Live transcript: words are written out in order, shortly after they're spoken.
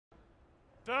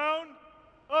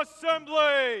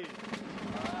Assembly!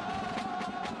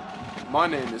 My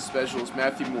name is Specialist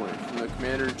Matthew Mori from the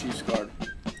Commander-in-Chief's Guard,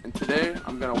 and today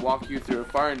I'm going to walk you through a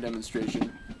firing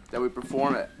demonstration that we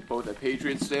perform at both at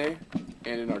Patriot's Day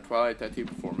and in our Twilight tattoo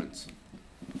performance.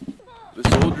 The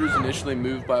soldiers initially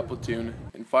move by platoon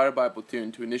and fire by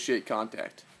platoon to initiate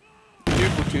contact. 2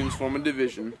 platoons form a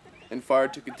division and fire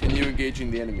to continue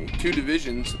engaging the enemy. 2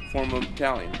 divisions form a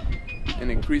battalion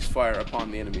and increase fire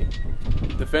upon the enemy.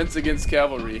 Defense against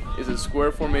cavalry is a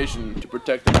square formation to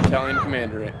protect the battalion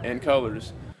commander and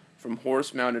colors from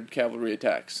horse-mounted cavalry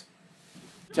attacks.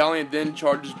 The battalion then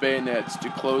charges bayonets to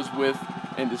close with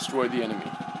and destroy the enemy.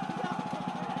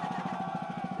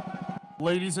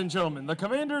 Ladies and gentlemen, the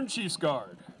Commander-in-Chief's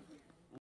Guard.